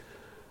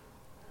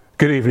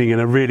Good evening and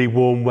a really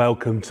warm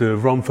welcome to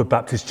Romford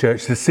Baptist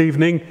Church this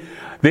evening,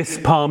 this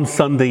Palm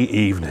Sunday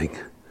evening.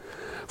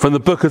 From the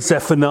book of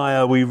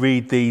Zephaniah we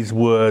read these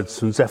words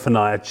from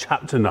Zephaniah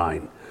chapter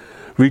 9.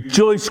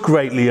 Rejoice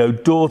greatly, O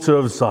daughter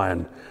of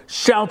Zion.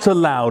 Shout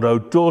aloud, O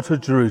daughter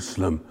of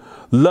Jerusalem.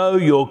 Lo,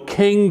 your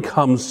king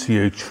comes to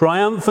you.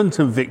 Triumphant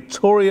and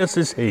victorious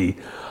is he,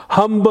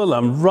 humble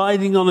and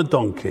riding on a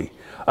donkey,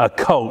 a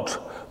colt,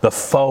 the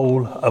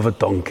foal of a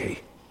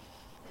donkey.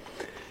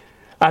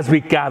 As we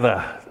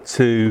gather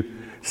to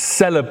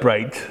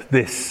celebrate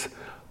this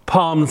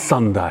Palm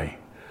Sunday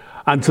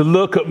and to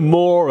look at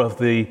more of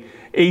the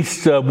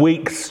Easter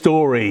week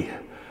story,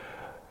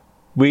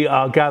 we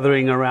are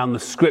gathering around the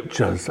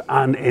scriptures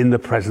and in the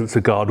presence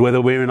of God, whether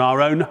we're in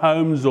our own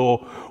homes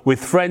or with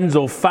friends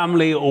or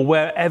family or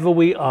wherever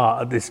we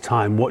are at this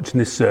time watching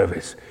this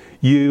service.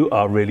 You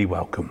are really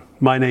welcome.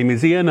 My name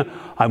is Ian.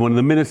 I'm one of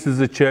the ministers of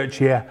the church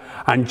here,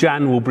 and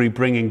Jan will be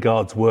bringing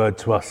God's word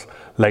to us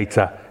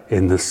later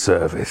in the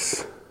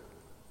service.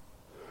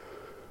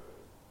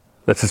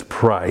 Let us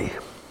pray.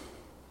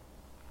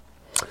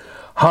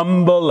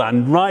 Humble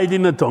and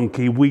riding a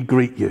donkey, we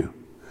greet you.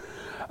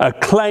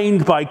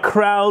 Acclaimed by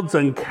crowds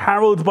and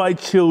caroled by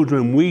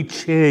children, we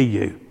cheer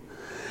you.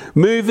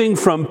 Moving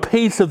from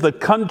peace of the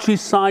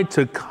countryside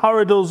to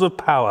corridors of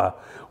power,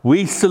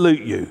 we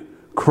salute you,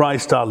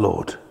 Christ our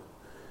Lord.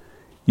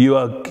 You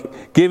are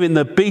giving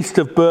the beast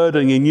of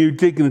burden a new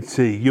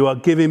dignity. You are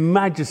giving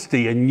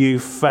majesty a new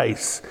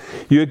face.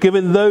 You are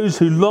giving those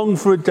who long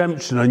for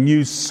redemption a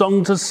new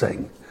song to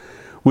sing.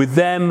 With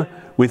them,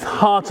 with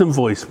heart and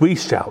voice, we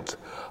shout,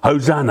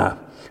 Hosanna,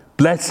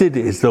 blessed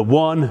is the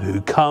one who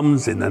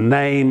comes in the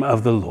name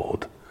of the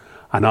Lord.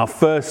 And our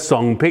first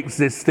song picks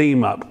this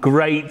theme up.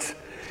 Great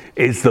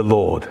is the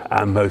Lord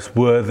and most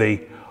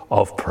worthy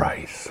of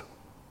praise.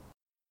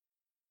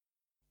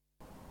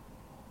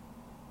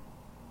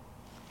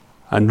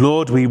 And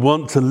Lord, we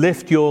want to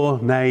lift your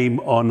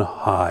name on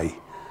high.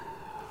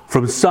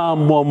 From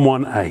Psalm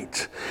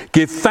 118,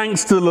 give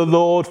thanks to the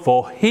Lord,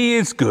 for he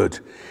is good.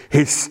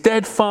 His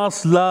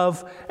steadfast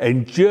love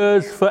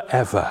endures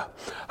forever.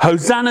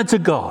 Hosanna to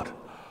God.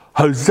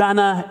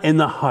 Hosanna in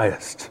the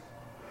highest.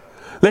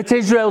 Let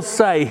Israel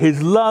say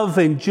his love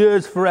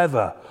endures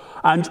forever.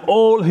 And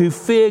all who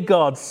fear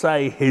God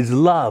say his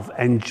love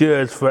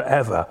endures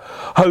forever.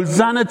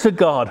 Hosanna to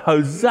God.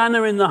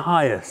 Hosanna in the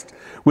highest.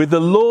 With the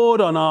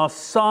Lord on our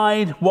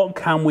side, what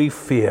can we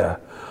fear?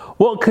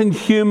 What can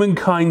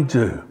humankind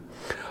do?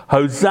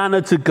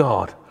 Hosanna to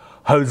God.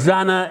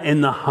 Hosanna in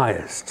the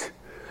highest.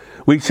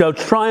 We shall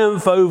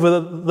triumph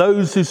over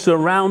those who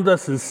surround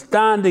us and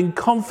stand in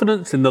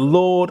confidence in the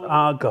Lord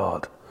our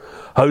God.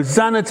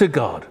 Hosanna to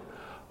God.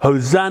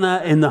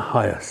 Hosanna in the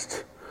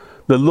highest.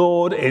 The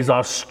Lord is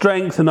our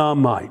strength and our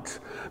might.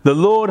 The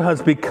Lord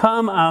has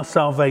become our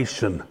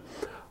salvation.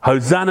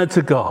 Hosanna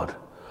to God.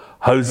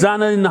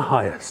 Hosanna in the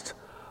highest.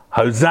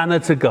 Hosanna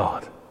to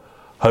God.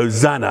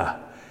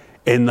 Hosanna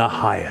in the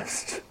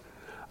highest.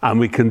 And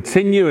we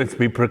continue as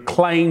we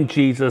proclaim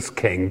Jesus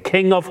King,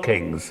 King of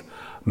Kings,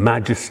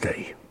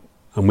 Majesty.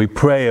 And we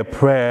pray a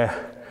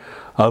prayer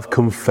of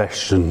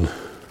confession.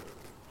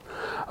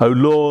 O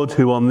Lord,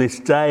 who on this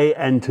day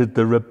entered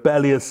the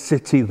rebellious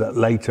city that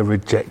later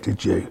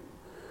rejected you,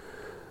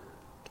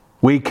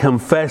 we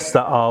confess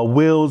that our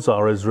wills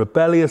are as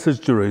rebellious as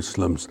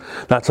Jerusalem's,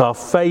 that our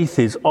faith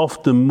is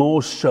often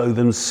more show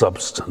than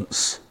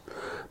substance,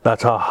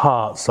 that our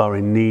hearts are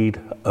in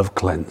need of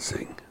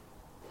cleansing.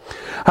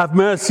 Have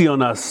mercy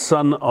on us,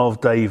 Son of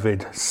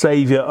David,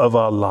 Saviour of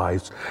our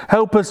lives.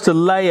 Help us to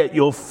lay at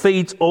your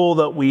feet all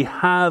that we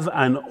have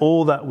and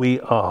all that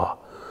we are,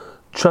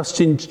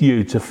 trusting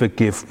you to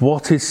forgive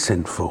what is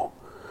sinful,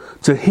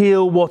 to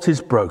heal what is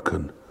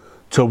broken,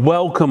 to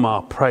welcome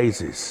our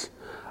praises,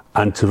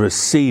 and to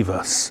receive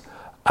us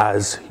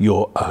as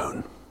your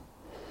own.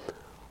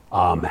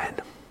 Amen.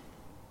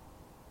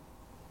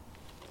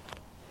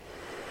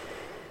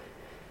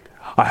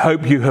 I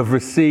hope you have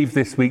received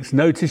this week's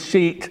notice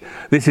sheet.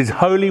 This is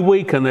Holy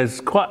Week and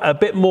there's quite a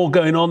bit more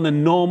going on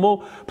than normal.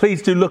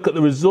 Please do look at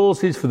the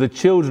resources for the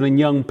children and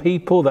young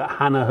people that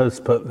Hannah has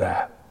put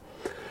there.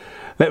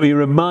 Let me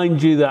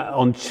remind you that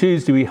on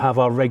Tuesday we have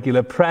our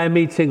regular prayer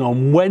meeting.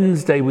 On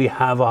Wednesday we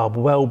have our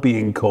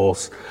wellbeing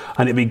course,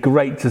 and it'd be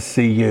great to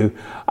see you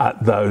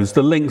at those.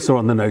 The links are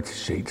on the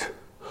notice sheet.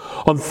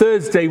 On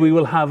Thursday we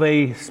will have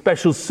a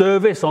special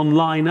service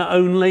online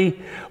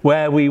only,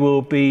 where we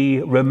will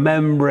be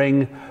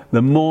remembering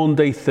the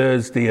Maundy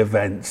Thursday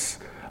events,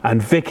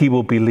 and Vicky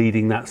will be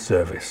leading that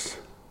service.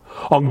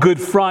 On Good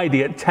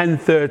Friday at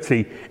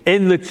 10:30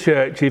 in the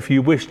church, if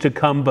you wish to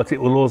come, but it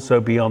will also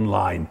be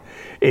online,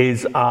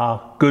 is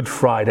our Good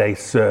Friday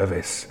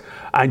service,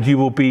 and you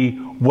will be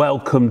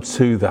welcome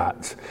to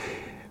that.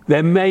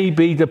 There may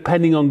be,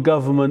 depending on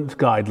government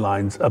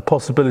guidelines, a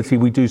possibility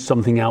we do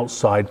something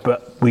outside,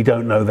 but we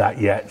don't know that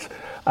yet,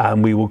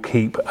 and we will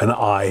keep an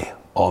eye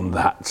on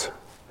that.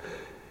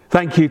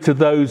 Thank you to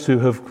those who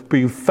have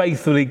been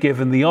faithfully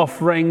given the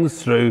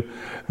offerings through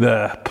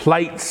the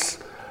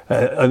plates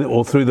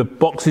or through the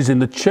boxes in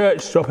the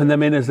church, dropping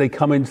them in as they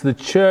come into the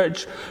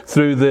church,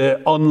 through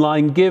the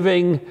online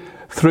giving,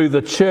 through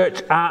the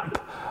church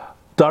app,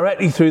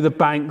 directly through the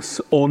banks,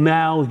 or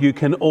now you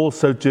can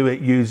also do it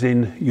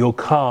using your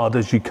card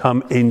as you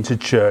come into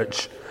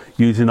church,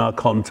 using our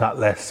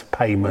contactless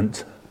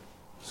payment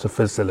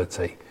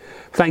facility.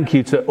 Thank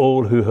you to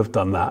all who have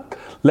done that.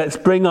 Let's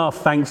bring our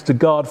thanks to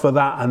God for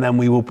that, and then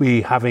we will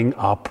be having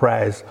our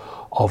prayers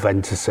of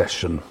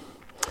intercession.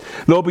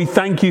 Lord, we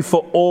thank you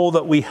for all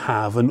that we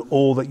have and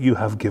all that you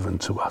have given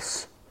to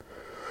us.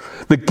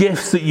 The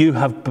gifts that you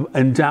have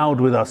endowed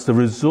with us, the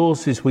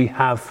resources we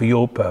have for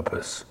your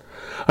purpose.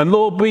 And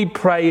Lord, we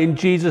pray in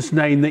Jesus'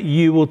 name that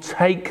you will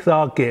take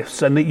our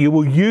gifts and that you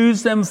will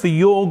use them for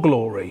your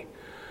glory.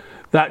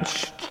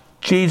 That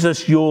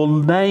Jesus, your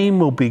name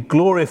will be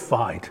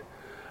glorified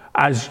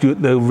as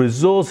the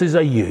resources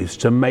are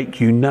used to make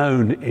you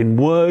known in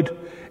word,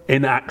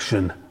 in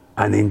action,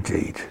 and in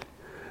deed.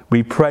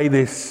 We pray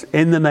this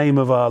in the name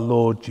of our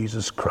Lord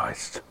Jesus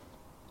Christ.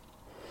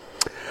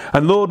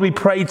 And Lord, we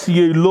pray to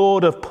you,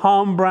 Lord of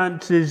palm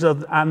branches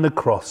and the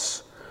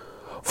cross,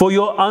 for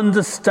your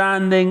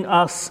understanding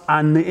us,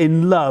 and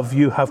in love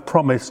you have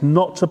promised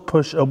not to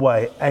push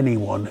away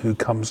anyone who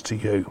comes to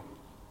you.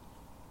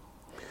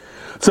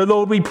 So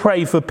Lord, we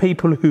pray for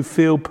people who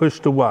feel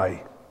pushed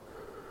away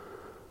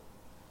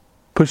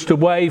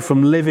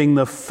from living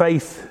the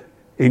faith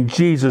in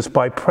Jesus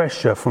by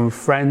pressure from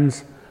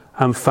friends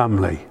and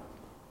family.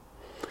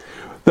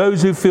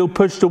 Those who feel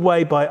pushed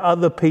away by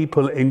other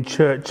people in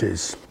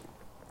churches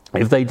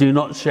if they do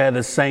not share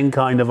the same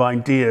kind of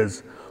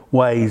ideas,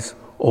 ways,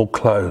 or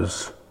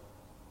clothes.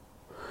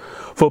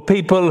 For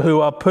people who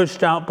are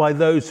pushed out by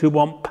those who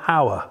want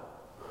power,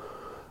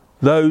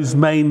 those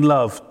main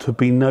love to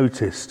be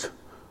noticed,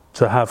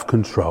 to have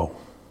control.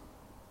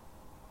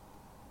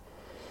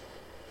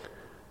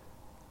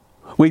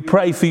 We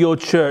pray for your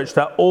church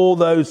that all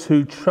those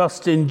who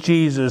trust in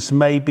Jesus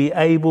may be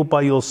able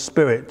by your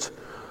Spirit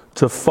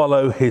to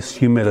follow his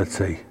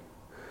humility,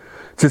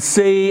 to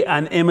see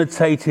and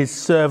imitate his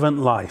servant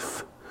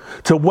life,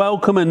 to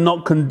welcome and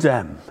not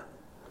condemn.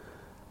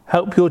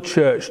 Help your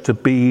church to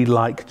be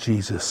like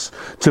Jesus,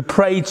 to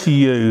pray to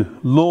you,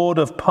 Lord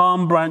of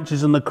palm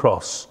branches and the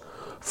cross,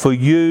 for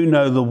you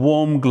know the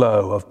warm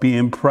glow of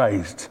being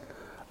praised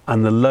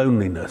and the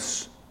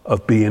loneliness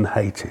of being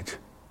hated.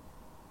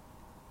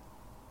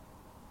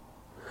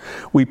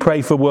 We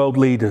pray for world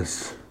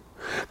leaders,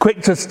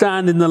 quick to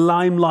stand in the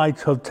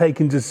limelight of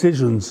taking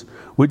decisions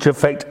which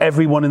affect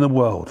everyone in the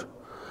world,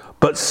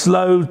 but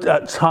slow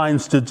at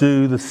times to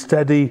do the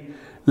steady,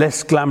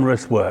 less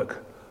glamorous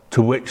work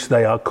to which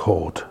they are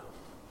called.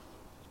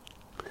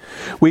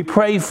 We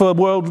pray for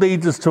world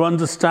leaders to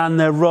understand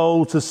their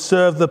role to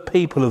serve the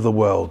people of the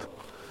world.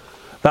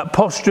 That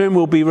posturing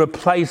will be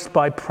replaced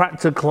by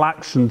practical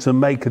action to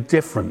make a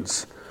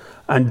difference,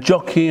 and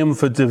jockeying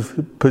for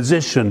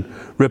position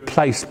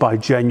replaced by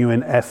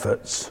genuine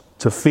efforts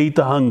to feed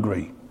the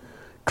hungry,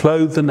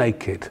 clothe the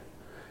naked,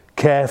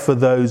 care for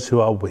those who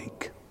are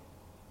weak.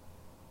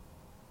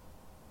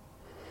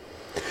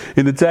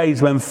 In the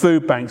days when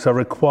food banks are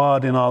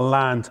required in our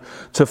land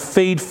to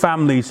feed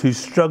families who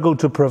struggle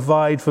to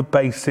provide for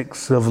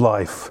basics of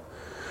life,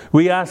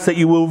 we ask that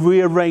you will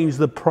rearrange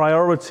the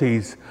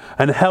priorities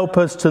and help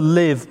us to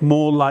live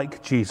more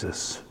like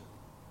Jesus.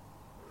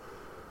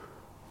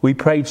 We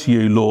pray to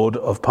you, Lord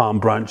of palm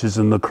branches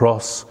and the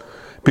cross,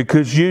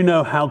 because you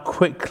know how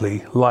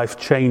quickly life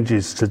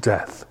changes to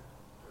death.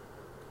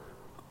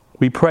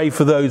 We pray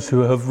for those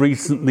who have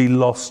recently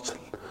lost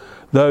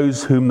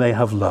those whom they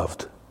have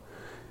loved.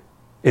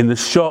 In the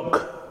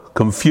shock,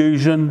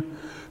 confusion,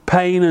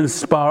 pain and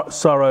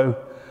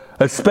sorrow,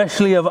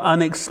 especially of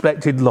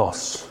unexpected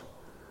loss,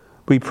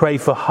 we pray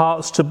for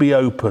hearts to be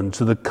open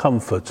to the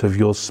comfort of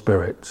your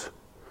Spirit,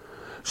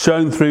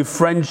 shown through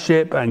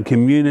friendship and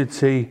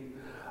community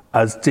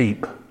as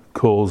deep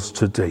calls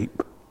to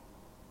deep.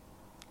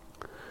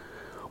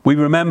 We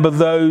remember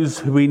those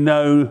who we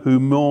know who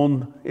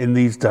mourn in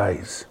these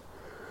days,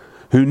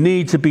 who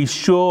need to be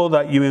sure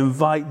that you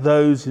invite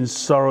those in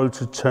sorrow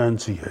to turn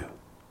to you.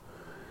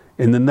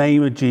 In the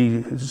name of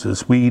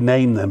Jesus, we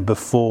name them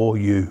before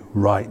you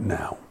right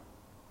now.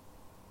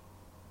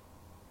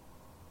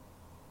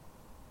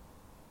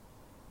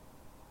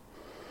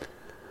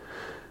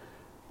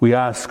 We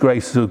ask,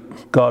 grace,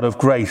 God of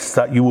grace,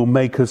 that you will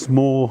make us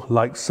more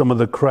like some of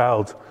the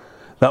crowd,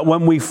 that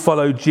when we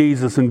follow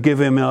Jesus and give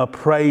him our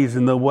praise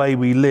in the way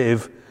we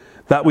live,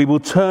 that we will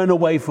turn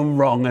away from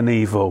wrong and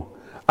evil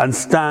and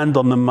stand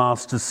on the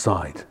Master's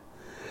side,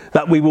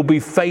 that we will be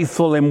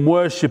faithful in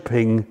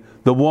worshipping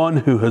the one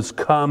who has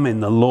come in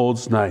the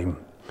Lord's name.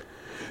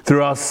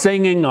 Through our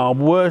singing, our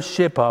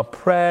worship, our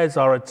prayers,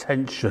 our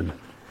attention,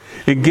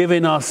 in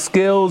giving our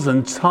skills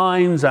and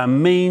times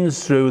and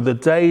means through the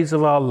days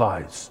of our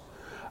lives,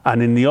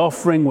 and in the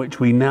offering which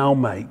we now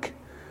make,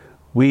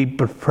 we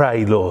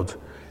pray, Lord,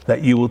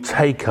 that you will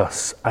take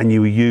us and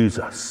you will use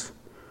us.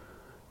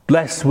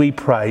 Bless, we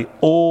pray,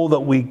 all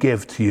that we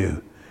give to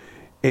you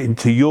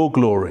into your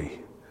glory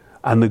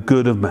and the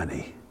good of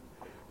many.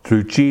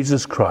 through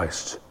Jesus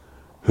Christ,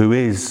 who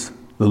is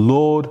the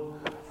Lord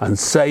and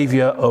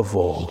Saviour of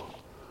all.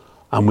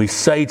 And we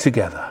say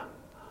together,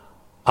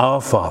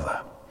 Our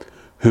Father,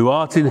 who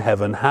art in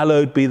heaven,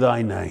 hallowed be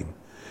thy name.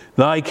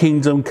 Thy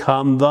kingdom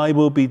come, thy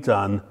will be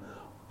done,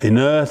 in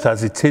earth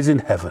as it is in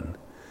heaven.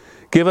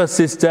 Give us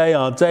this day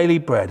our daily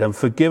bread, and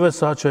forgive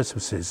us our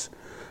trespasses,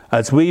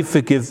 as we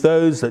forgive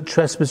those that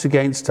trespass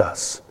against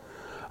us.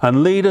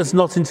 And lead us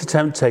not into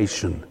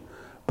temptation,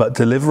 but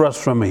deliver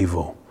us from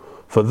evil.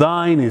 For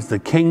thine is the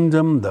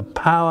kingdom, the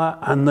power,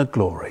 and the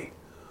glory,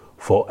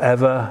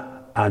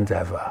 forever and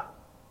ever.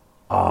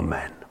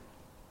 Amen.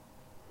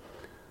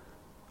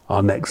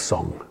 Our next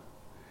song,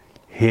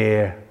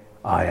 Here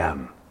I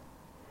Am.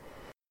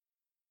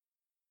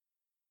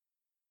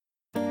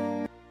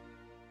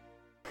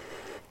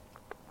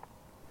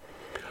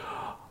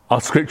 Our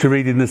scripture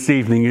reading this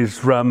evening is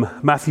from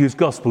Matthew's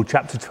Gospel,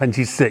 chapter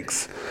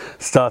 26,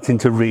 starting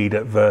to read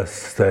at verse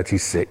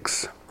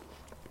 36.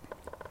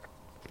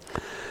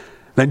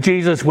 Then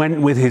Jesus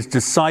went with his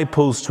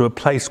disciples to a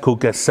place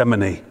called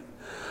Gethsemane,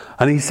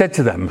 and he said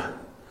to them,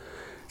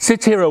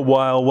 "Sit here a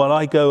while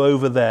I go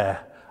over there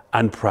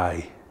and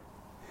pray."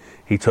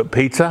 He took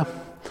Peter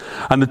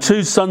and the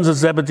two sons of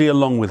Zebedee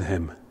along with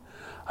him,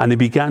 and he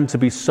began to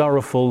be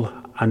sorrowful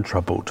and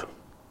troubled.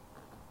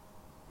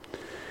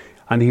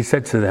 And he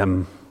said to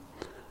them,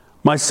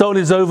 "My soul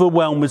is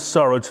overwhelmed with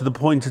sorrow to the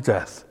point of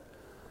death.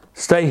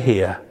 Stay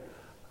here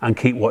and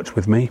keep watch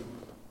with me."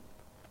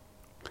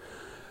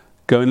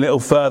 Going a little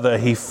further,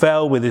 he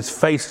fell with his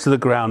face to the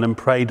ground and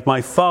prayed,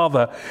 "My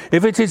Father,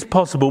 if it is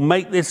possible,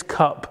 may this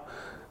cup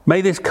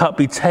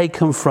be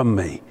taken from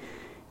me.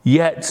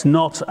 Yet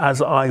not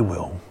as I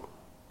will,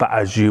 but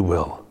as you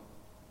will."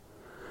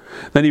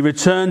 Then he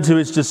returned to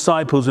his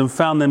disciples and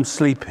found them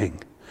sleeping.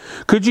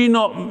 Could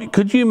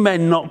you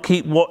men not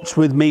keep watch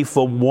with me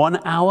for 1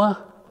 hour?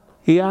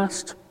 He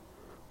asked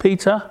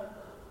Peter.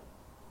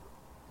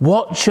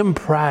 Watch and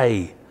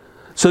pray,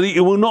 so that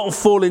you will not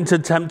fall into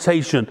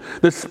temptation.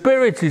 The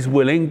spirit is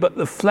willing, but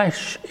the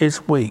flesh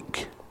is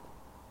weak.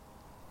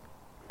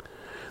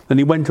 Then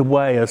he went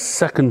away a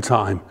second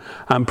time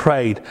and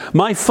prayed,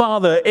 "My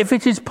Father, if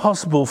it is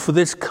possible for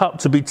this cup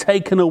to be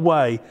taken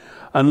away,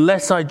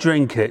 unless I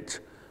drink it,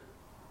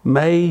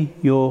 may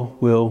your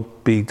will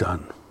be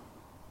done."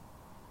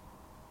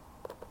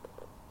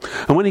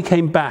 And when he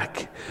came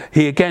back,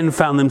 he again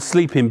found them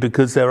sleeping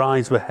because their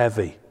eyes were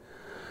heavy.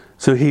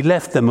 So he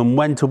left them and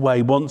went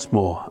away once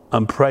more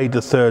and prayed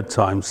the third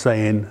time,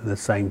 saying the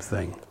same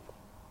thing.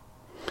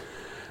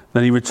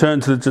 Then he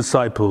returned to the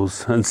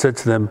disciples and said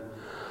to them,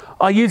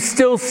 "Are you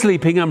still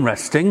sleeping and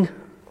resting?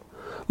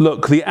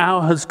 Look, the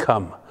hour has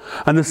come,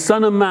 and the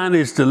Son of Man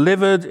is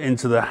delivered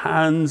into the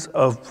hands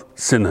of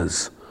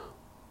sinners.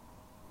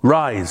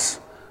 Rise,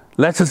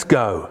 let us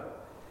go.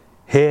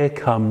 Here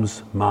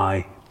comes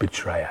my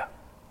betrayer."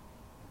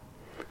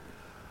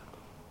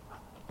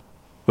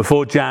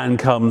 Before Jan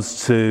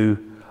comes to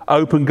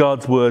open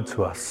God's word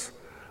to us,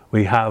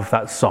 we have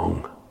that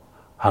song,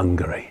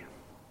 Hungary.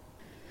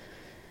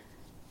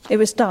 It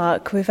was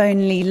dark, with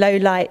only low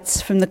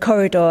lights from the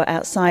corridor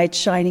outside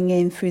shining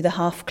in through the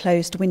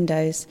half-closed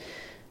windows.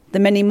 The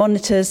many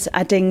monitors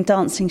adding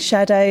dancing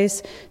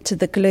shadows to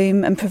the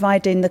gloom and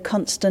providing the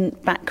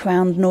constant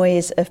background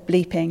noise of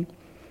bleeping.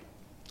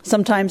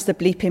 Sometimes the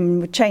bleeping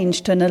would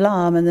change to an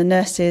alarm, and the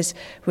nurses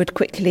would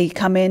quickly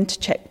come in to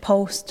check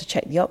pulse, to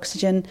check the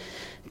oxygen,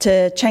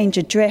 to change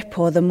a drip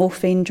or the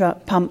morphine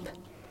drug pump.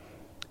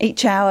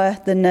 Each hour,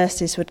 the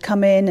nurses would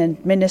come in and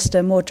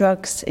administer more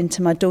drugs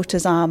into my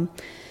daughter's arm,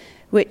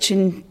 which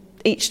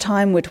each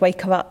time would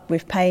wake her up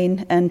with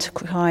pain and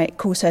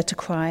cause her to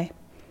cry.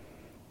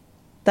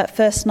 That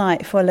first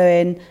night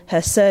following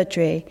her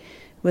surgery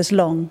was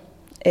long.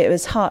 It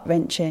was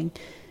heart-wrenching.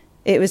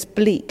 It was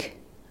bleak,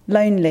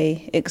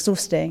 lonely,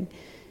 exhausting.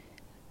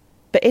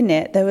 But in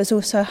it, there was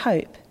also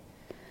hope.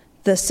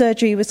 The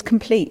surgery was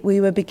complete.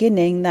 We were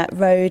beginning that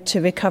road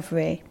to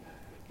recovery.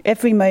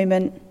 Every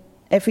moment,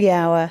 every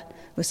hour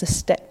was a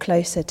step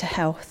closer to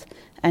health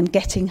and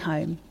getting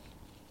home.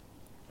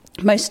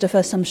 Most of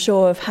us, I'm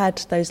sure, have had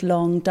those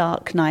long,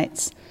 dark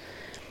nights.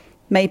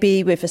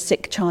 Maybe with a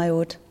sick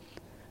child.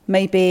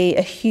 Maybe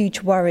a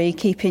huge worry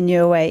keeping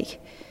you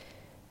awake.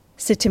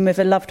 Sitting with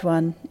a loved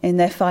one in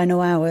their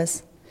final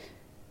hours.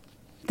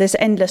 There's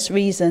endless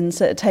reasons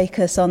that take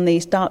us on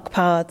these dark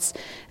paths,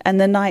 and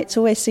the nights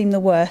always seem the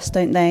worst,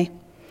 don't they?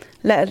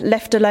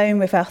 Left alone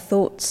with our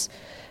thoughts,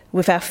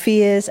 with our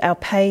fears, our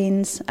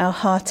pains, our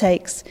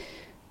heartaches.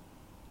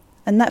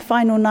 And that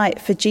final night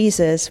for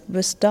Jesus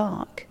was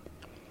dark.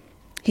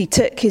 He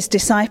took his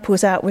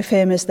disciples out with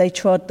him as they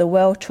trod the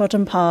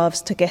well-trodden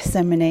paths to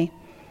Gethsemane.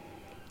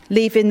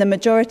 Leaving the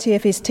majority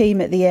of his team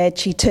at the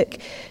edge, he took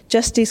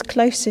just his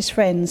closest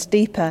friends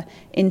deeper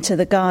into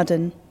the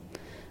garden.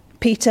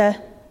 Peter,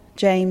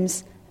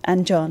 James,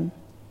 and John.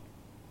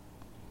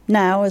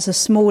 Now, as a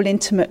small,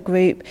 intimate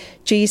group,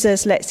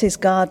 Jesus lets his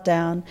guard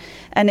down,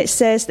 and it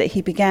says that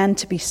he began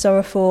to be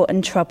sorrowful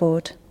and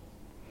troubled.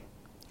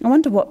 I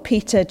wonder what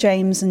Peter,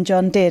 James, and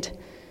John did.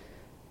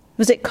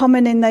 Was it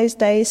common in those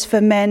days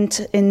for men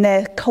in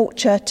their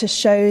culture to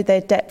show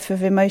their depth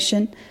of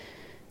emotion?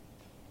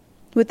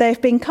 Would they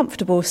have been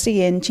comfortable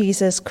seeing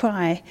Jesus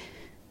cry?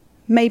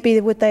 Maybe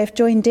would they have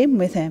joined in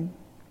with him?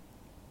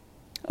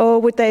 Or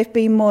would they have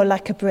been more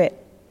like a Brit,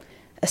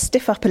 a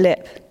stiff upper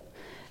lip,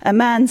 a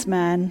man's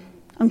man,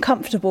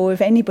 uncomfortable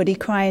with anybody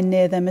crying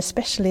near them,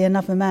 especially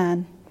another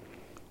man?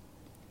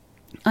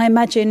 I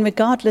imagine,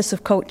 regardless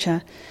of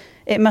culture,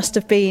 it must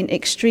have been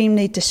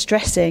extremely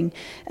distressing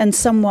and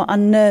somewhat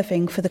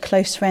unnerving for the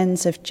close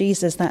friends of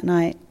Jesus that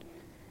night,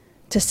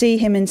 to see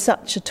him in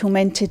such a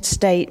tormented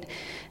state.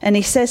 And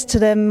he says to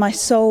them, "My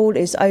soul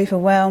is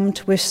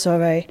overwhelmed with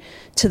sorrow,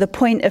 to the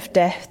point of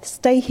death.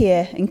 Stay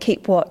here and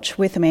keep watch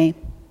with me."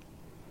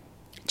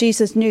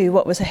 Jesus knew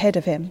what was ahead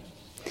of him.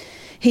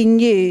 He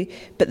knew,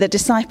 but the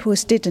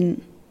disciples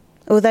didn't.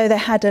 Although they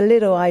had a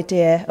little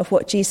idea of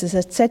what Jesus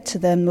had said to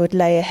them would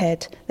lay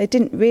ahead, they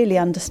didn't really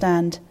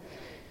understand.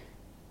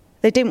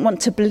 They didn't want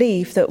to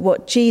believe that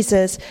what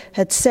Jesus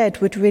had said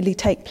would really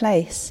take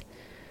place.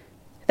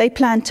 They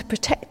planned to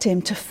protect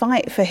him, to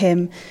fight for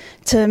him,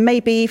 to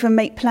maybe even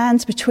make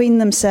plans between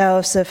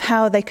themselves of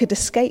how they could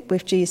escape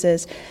with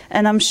Jesus.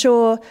 And I'm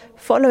sure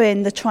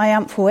following the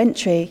triumphal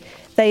entry,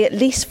 they at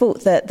least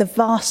thought that the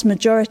vast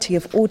majority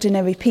of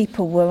ordinary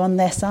people were on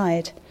their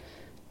side.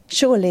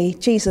 Surely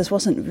Jesus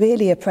wasn't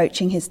really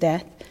approaching his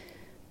death.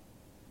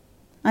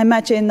 I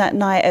imagine that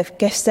night of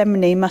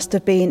Gethsemane must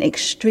have been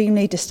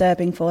extremely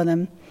disturbing for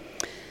them.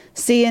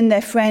 Seeing their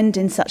friend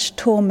in such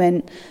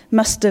torment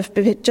must have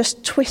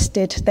just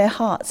twisted their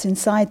hearts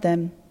inside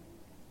them.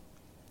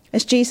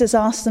 As Jesus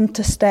asked them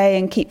to stay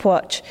and keep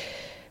watch,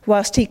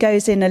 whilst he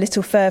goes in a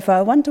little further,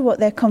 I wonder what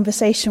their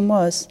conversation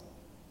was.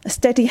 A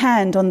steady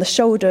hand on the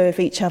shoulder of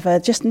each other,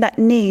 just that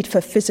need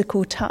for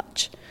physical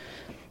touch,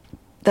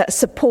 that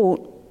support.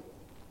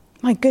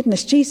 My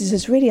goodness, Jesus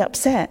is really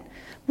upset.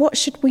 What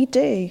should we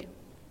do?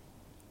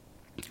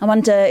 I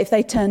wonder if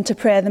they turned to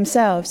prayer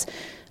themselves.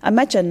 I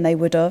imagine they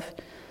would have.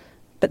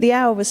 But the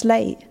hour was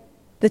late.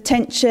 The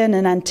tension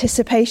and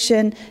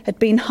anticipation had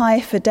been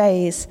high for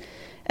days.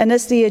 And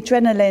as the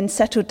adrenaline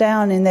settled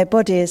down in their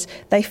bodies,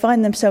 they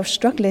find themselves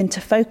struggling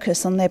to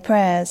focus on their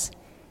prayers.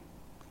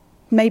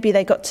 Maybe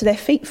they got to their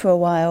feet for a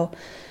while,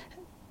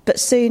 but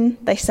soon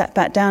they sat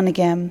back down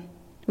again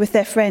with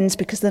their friends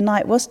because the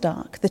night was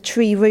dark. The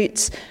tree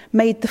roots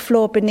made the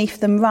floor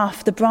beneath them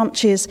rough. The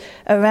branches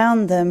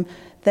around them,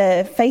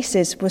 their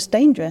faces, was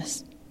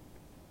dangerous.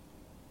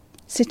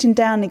 Sitting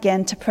down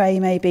again to pray,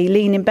 maybe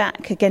leaning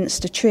back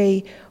against a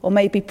tree, or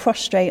maybe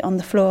prostrate on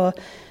the floor,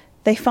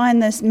 they find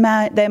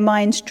their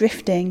minds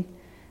drifting,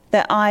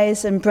 their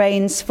eyes and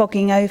brains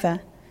fogging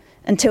over,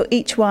 until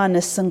each one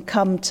has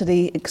succumbed to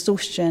the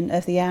exhaustion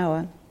of the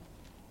hour.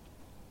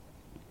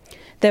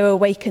 They're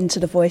awakened to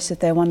the voice of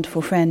their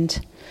wonderful friend,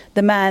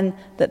 the man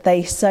that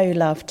they so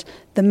loved,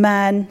 the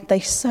man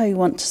they so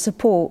want to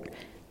support,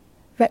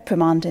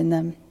 reprimanding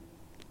them.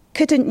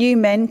 "Couldn't you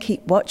men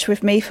keep watch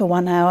with me for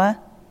 1 hour?"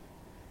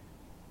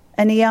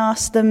 And he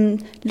asked them,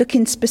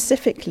 looking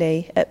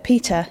specifically at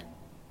Peter,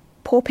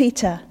 poor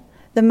Peter,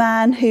 the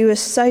man who was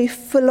so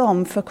full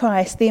on for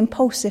Christ, the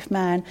impulsive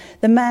man,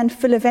 the man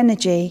full of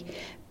energy,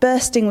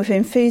 bursting with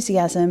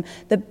enthusiasm,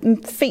 the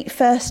feet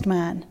first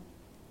man.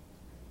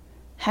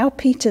 How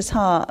Peter's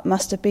heart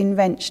must have been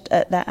wrenched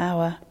at that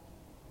hour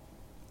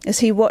as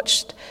he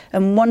watched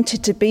and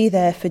wanted to be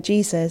there for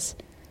Jesus,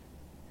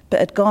 but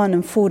had gone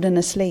and fallen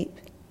asleep.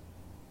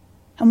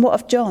 And what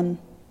of John,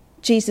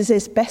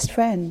 Jesus' best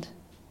friend?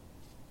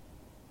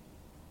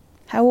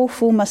 How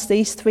awful must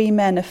these three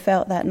men have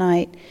felt that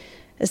night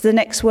as the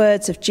next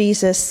words of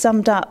Jesus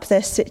summed up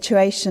their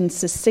situation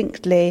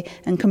succinctly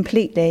and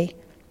completely.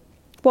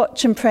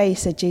 "Watch and pray,"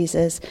 said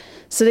Jesus,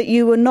 "so that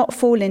you will not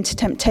fall into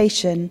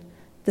temptation.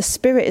 The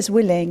spirit is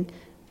willing,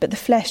 but the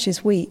flesh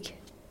is weak."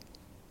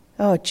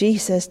 Oh,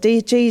 Jesus,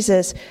 dear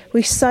Jesus,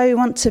 we so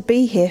want to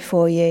be here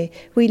for you.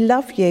 We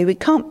love you. We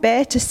can't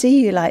bear to see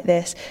you like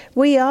this.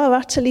 We are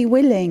utterly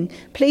willing.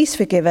 Please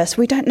forgive us.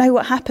 We don't know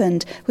what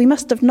happened. We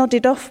must have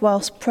nodded off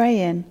whilst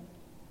praying.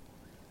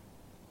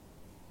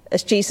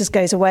 As Jesus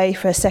goes away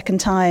for a second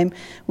time,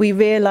 we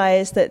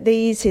realise that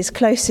these, his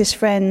closest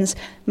friends,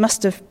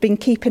 must have been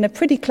keeping a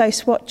pretty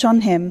close watch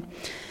on him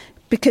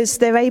because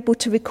they're able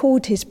to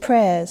record his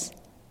prayers.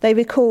 They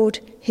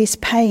record his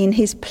pain,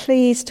 his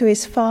pleas to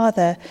his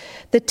Father,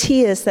 the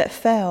tears that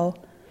fell.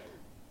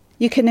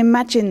 You can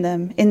imagine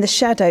them in the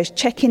shadows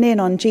checking in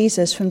on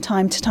Jesus from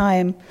time to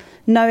time,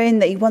 knowing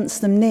that he wants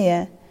them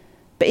near,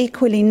 but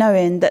equally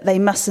knowing that they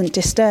mustn't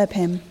disturb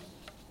him.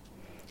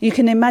 You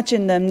can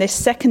imagine them this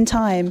second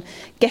time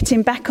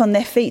getting back on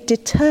their feet,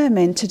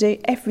 determined to do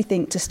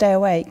everything to stay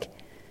awake.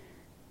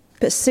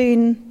 But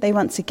soon they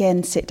once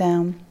again sit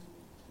down.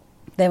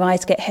 Their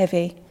eyes get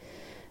heavy.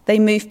 They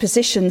move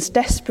positions,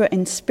 desperate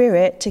in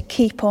spirit to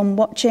keep on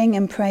watching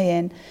and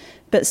praying.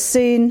 But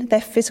soon their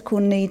physical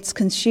needs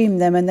consume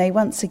them and they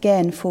once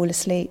again fall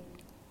asleep.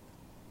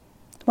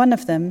 One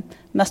of them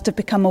must have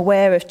become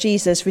aware of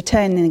Jesus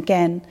returning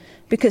again,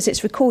 because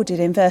it's recorded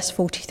in verse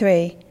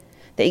 43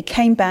 that he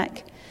came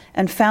back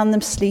and found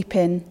them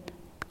sleeping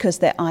because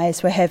their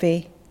eyes were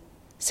heavy.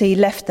 So he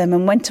left them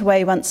and went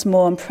away once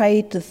more and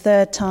prayed the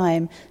third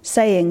time,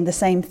 saying the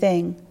same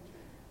thing.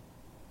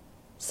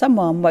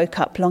 Someone woke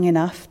up long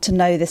enough to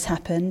know this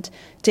happened,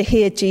 to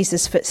hear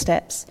Jesus'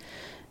 footsteps,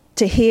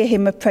 to hear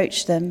him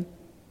approach them,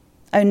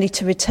 only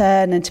to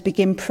return and to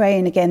begin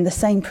praying again the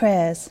same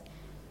prayers.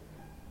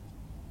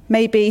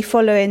 Maybe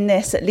following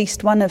this, at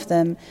least one of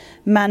them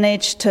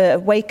managed to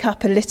wake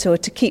up a little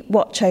to keep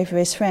watch over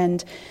his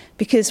friend,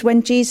 because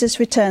when Jesus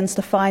returns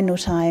the final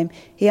time,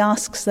 he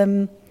asks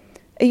them,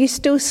 "Are you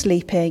still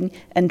sleeping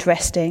and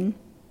resting?"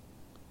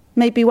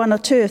 Maybe one or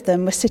two of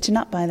them were sitting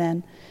up by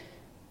then.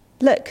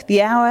 "Look,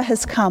 the hour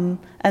has come,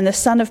 and the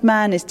Son of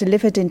Man is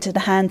delivered into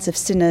the hands of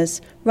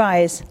sinners.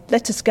 Rise,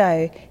 let us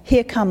go.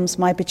 Here comes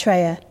my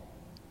betrayer."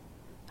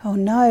 "Oh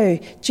no,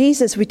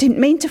 Jesus, we didn't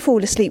mean to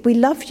fall asleep. We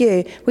love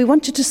you. We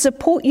wanted to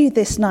support you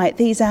this night,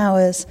 these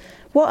hours.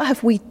 What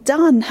have we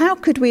done? How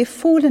could we have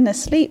fallen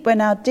asleep when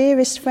our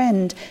dearest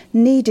friend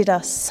needed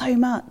us so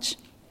much?"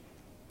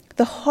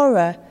 The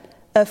horror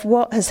of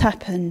what has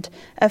happened,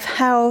 of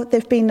how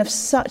they've been of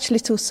such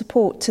little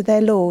support to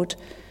their Lord,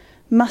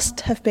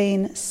 must have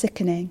been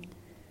sickening.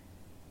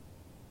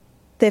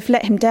 They've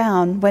let him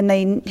down when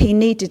he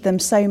needed them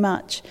so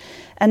much.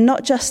 And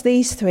not just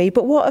these three,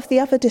 but what of the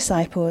other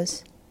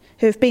disciples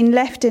who have been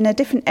left in a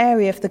different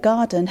area of the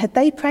garden? Had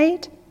they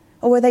prayed?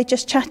 Or were they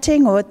just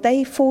chatting? Or had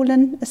they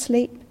fallen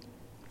asleep?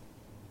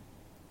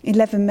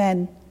 11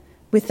 men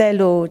with their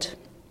Lord.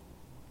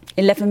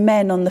 11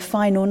 men on the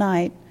final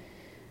night.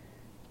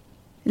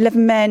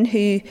 11 men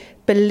who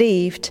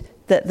believed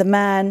that the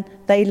man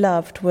they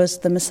loved was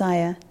the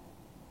Messiah.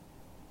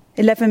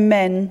 11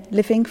 men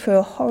living through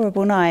a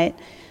horrible night,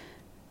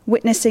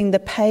 witnessing the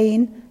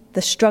pain,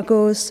 the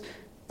struggles,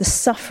 the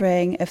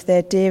suffering of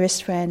their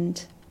dearest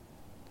friend.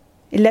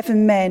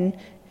 11 men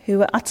who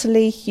were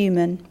utterly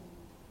human.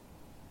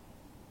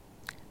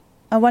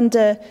 I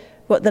wonder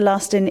what the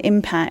lasting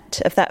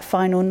impact of that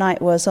final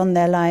night was on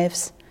their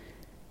lives.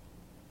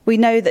 We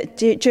know that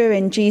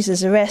during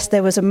Jesus' arrest,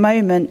 there was a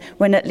moment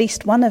when at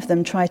least one of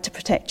them tried to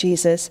protect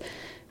Jesus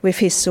with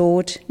his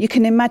sword. You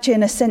can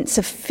imagine a sense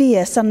of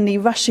fear suddenly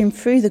rushing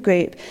through the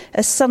group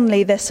as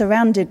suddenly they're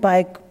surrounded by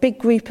a big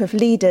group of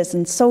leaders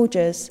and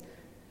soldiers.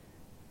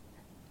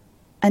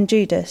 And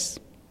Judas,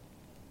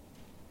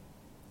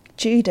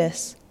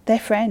 their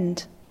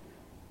friend.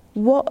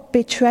 What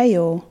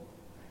betrayal.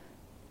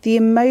 The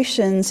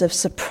emotions of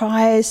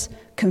surprise,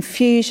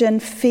 confusion,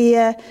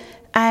 fear,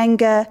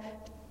 anger,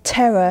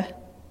 terror.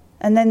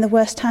 And then the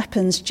worst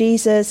happens.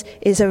 Jesus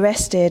is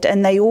arrested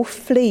and they all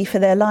flee for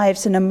their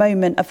lives in a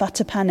moment of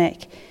utter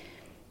panic.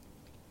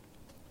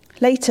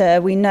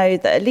 Later, we know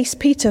that at least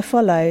Peter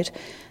followed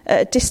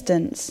at a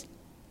distance,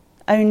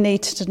 only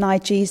to deny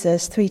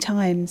Jesus 3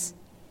 times.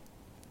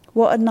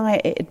 What a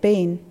night it had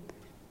been.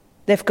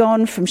 They've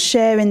gone from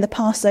sharing the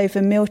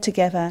Passover meal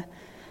together,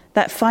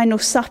 that final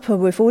supper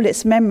with all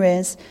its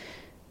memories,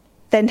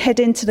 then head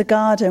into the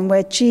garden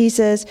where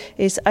Jesus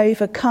is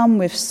overcome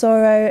with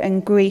sorrow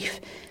and grief.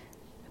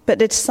 But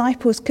the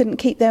disciples couldn't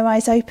keep their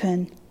eyes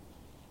open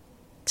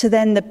to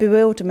then the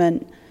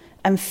bewilderment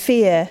and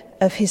fear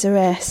of his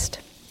arrest.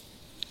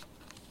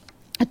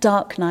 A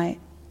dark night.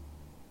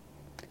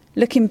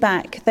 Looking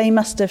back, they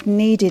must have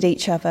needed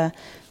each other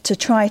to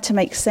try to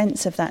make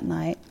sense of that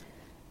night.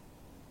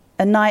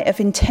 A night of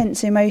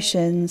intense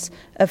emotions,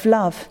 of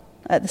love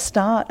at the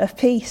start, of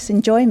peace,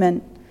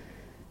 enjoyment,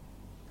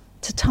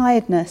 to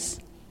tiredness,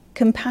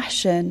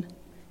 compassion,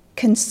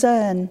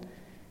 concern,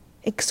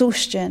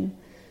 exhaustion,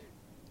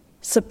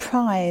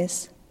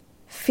 surprise,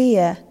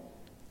 fear,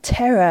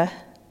 terror,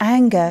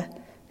 anger,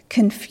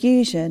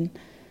 confusion.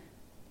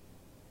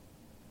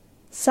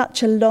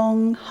 Such a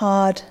long,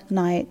 hard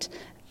night,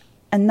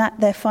 and that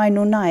their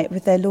final night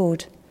with their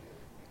Lord.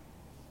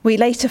 We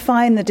later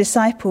find the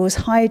disciples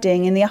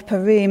hiding in the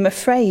upper room,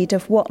 afraid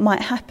of what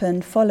might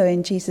happen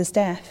following Jesus'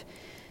 death.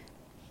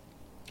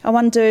 I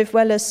wonder if,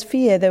 well as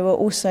fear, there were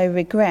also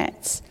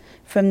regrets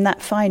from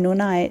that final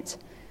night.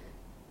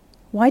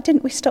 Why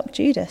didn't we stop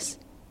Judas?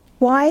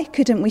 Why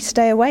couldn't we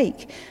stay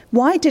awake?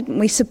 Why didn't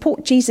we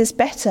support Jesus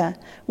better?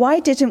 Why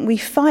didn't we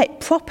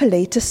fight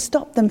properly to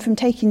stop them from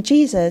taking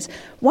Jesus?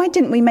 Why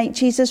didn't we make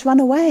Jesus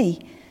run away?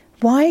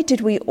 Why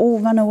did we all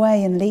run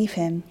away and leave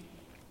him?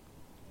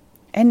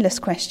 Endless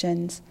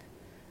questions,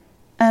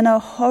 and a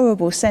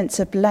horrible sense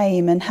of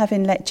blame and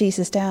having let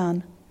Jesus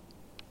down.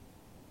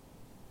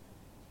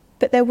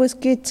 But there was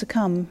good to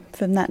come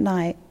from that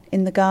night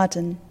in the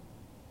garden.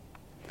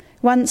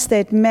 Once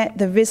they'd met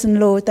the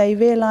risen Lord, they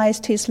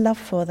realised his love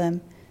for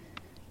them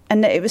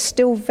and that it was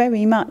still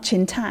very much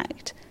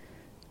intact.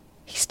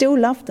 He still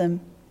loved them.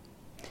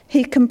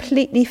 He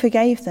completely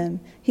forgave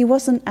them. He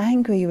wasn't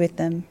angry with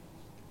them.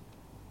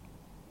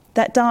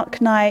 That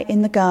dark night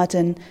in the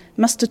garden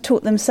must have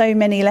taught them so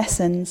many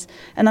lessons,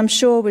 and I'm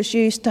sure was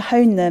used to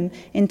hone them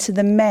into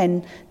the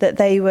men that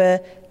they were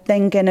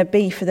then going to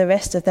be for the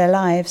rest of their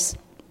lives.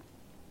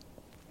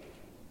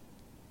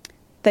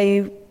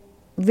 They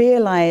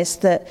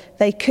realised that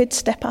they could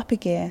step up a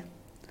gear.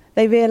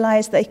 They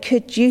realised they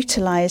could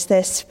utilise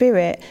their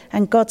spirit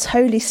and God's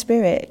Holy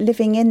Spirit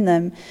living in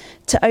them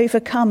to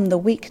overcome the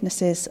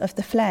weaknesses of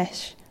the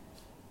flesh.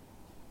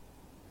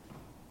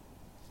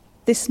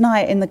 This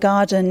night in the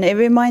garden, it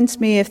reminds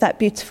me of that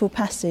beautiful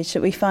passage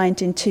that we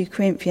find in 2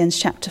 Corinthians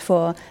chapter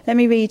 4. Let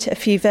me read a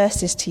few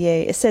verses to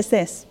you. It says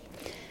this: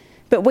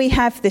 "But we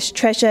have this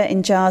treasure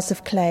in jars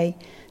of clay,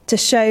 to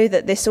show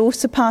that this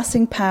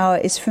all-surpassing power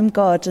is from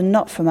God and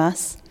not from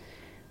us.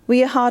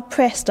 We are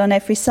hard-pressed on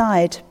every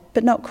side,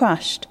 but not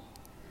crushed,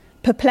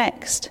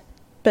 perplexed,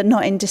 but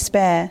not in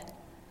despair,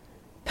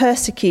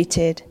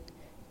 persecuted,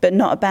 but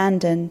not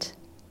abandoned,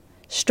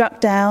 struck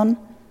down,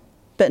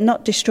 but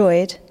not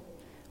destroyed.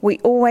 We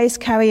always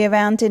carry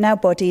around in our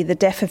body the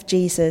death of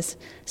Jesus,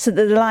 so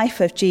that the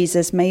life of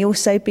Jesus may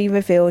also be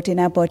revealed in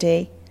our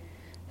body.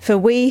 For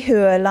we who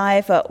are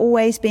alive are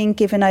always being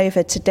given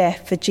over to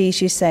death for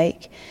Jesus'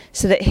 sake,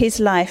 so that his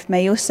life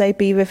may also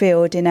be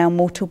revealed in our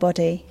mortal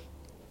body."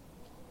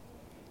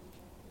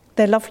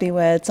 They're lovely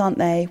words, aren't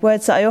they?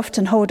 Words that I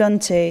often hold on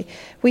to.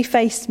 We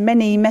face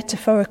many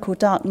metaphorical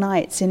dark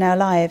nights in our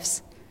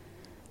lives.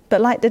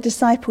 But like the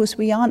disciples,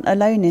 we aren't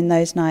alone in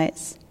those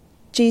nights.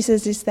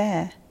 Jesus is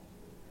there.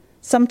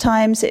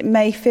 Sometimes it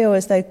may feel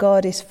as though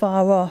God is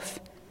far off,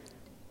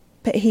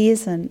 but he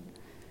isn't.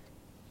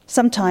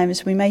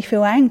 Sometimes we may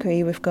feel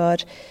angry with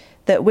God,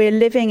 that we're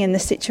living in the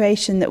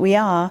situation that we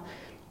are,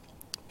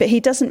 but he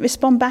doesn't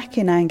respond back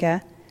in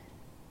anger.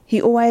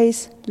 He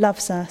always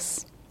loves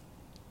us.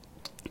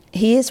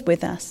 He is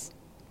with us.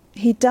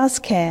 He does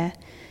care.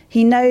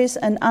 He knows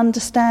and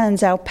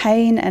understands our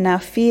pain and our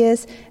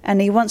fears, and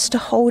he wants to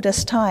hold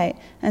us tight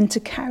and to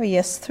carry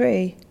us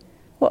through.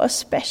 What a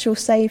special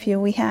Saviour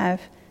we have.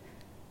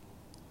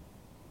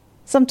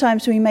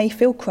 Sometimes we may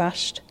feel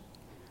crushed,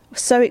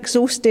 so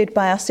exhausted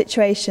by our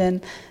situation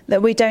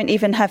that we don't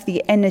even have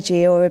the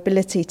energy or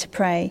ability to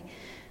pray.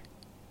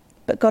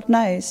 But God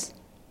knows.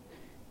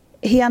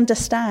 He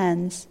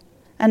understands.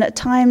 And at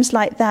times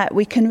like that,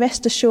 we can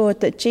rest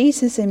assured that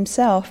Jesus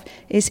himself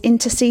is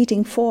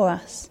interceding for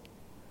us.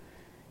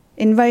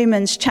 In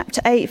Romans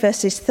chapter 8,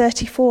 verses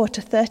 34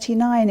 to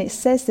 39, it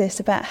says this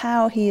about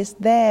how he is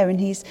there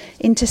and he's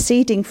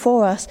interceding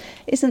for us.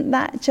 Isn't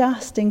that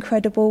just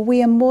incredible?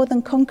 We are more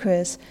than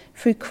conquerors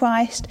through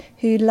Christ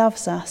who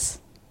loves us.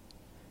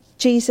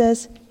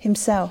 Jesus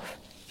himself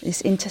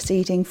is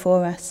interceding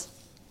for us.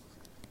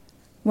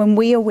 When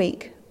we are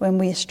weak, when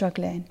we are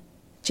struggling,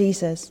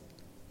 Jesus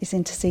is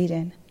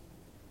interceding.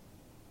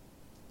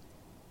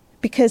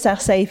 Because our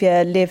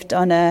Saviour lived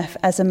on earth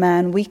as a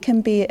man, we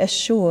can be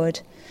assured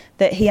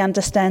that he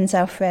understands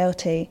our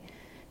frailty,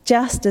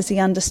 just as he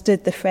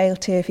understood the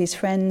frailty of his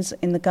friends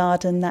in the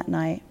garden that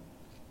night.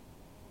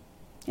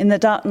 In the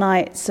dark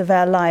nights of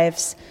our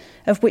lives,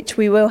 of which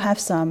we will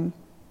have some,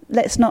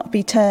 let's not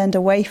be turned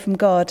away from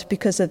God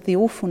because of the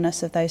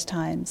awfulness of those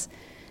times.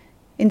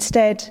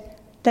 Instead,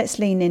 let's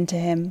lean into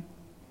him.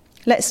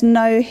 Let's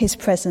know his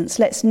presence.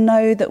 Let's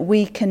know that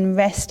we can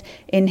rest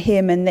in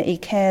him and that he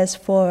cares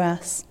for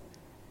us.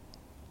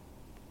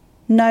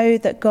 Know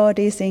that God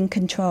is in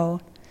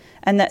control,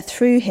 and that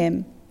through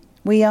him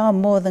we are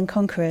more than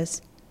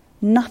conquerors.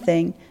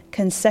 Nothing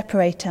can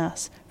separate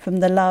us from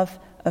the love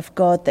of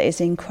God that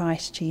is in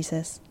Christ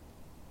Jesus.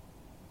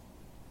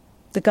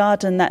 The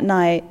garden that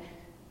night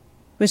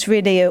was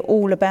really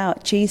all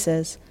about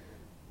Jesus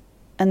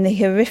and the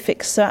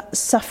horrific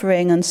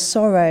suffering and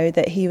sorrow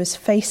that he was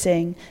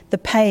facing, the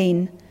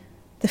pain,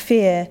 the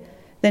fear,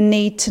 the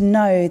need to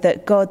know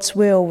that God's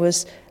will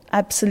was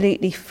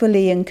absolutely,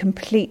 fully and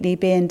completely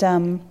being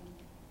done.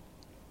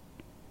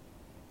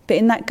 But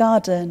in that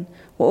garden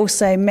were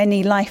also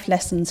many life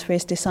lessons for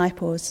his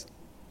disciples,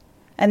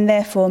 and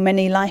therefore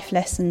many life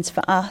lessons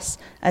for us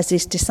as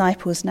his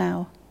disciples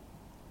now.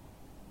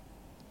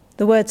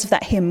 The words of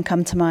that hymn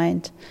come to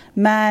mind.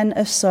 Man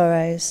of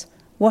sorrows,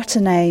 what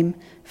a name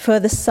for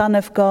the Son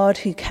of God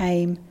who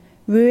came,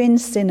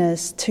 ruined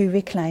sinners to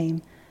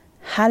reclaim.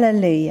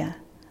 Hallelujah,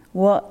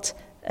 what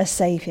a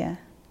Saviour.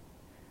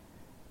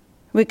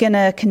 We're going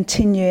to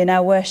continue in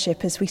our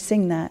worship as we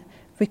sing that,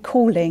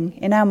 recalling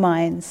in our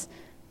minds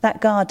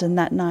that garden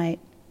that night,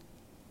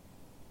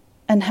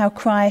 and how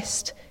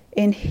Christ,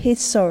 in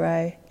his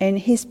sorrow, in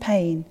his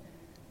pain,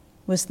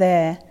 was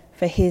there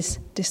for his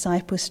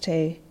disciples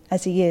too,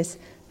 as he is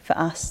for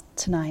us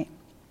tonight.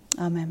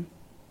 Amen.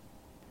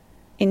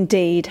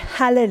 Indeed,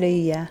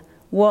 hallelujah,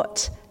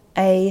 what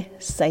a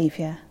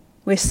Saviour.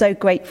 We're so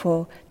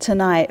grateful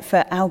tonight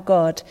for our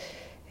God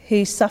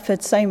who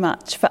suffered so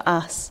much for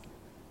us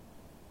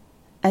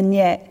and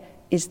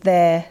yet is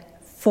there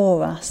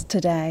for us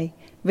today.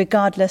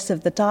 Regardless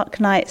of the dark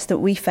nights that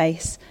we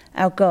face,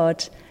 our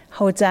God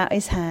holds out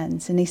his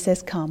hands and he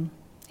says, come.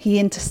 He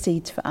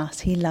intercedes for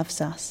us. He loves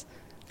us.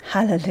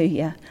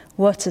 Hallelujah.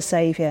 What a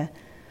Saviour.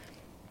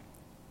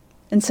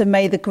 And so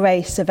may the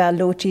grace of our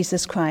Lord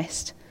Jesus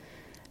Christ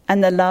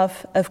and the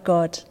love of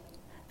God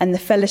and the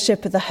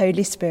fellowship of the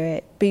Holy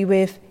Spirit be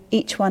with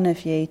each one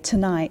of you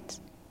tonight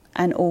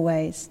and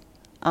always.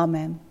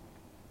 Amen.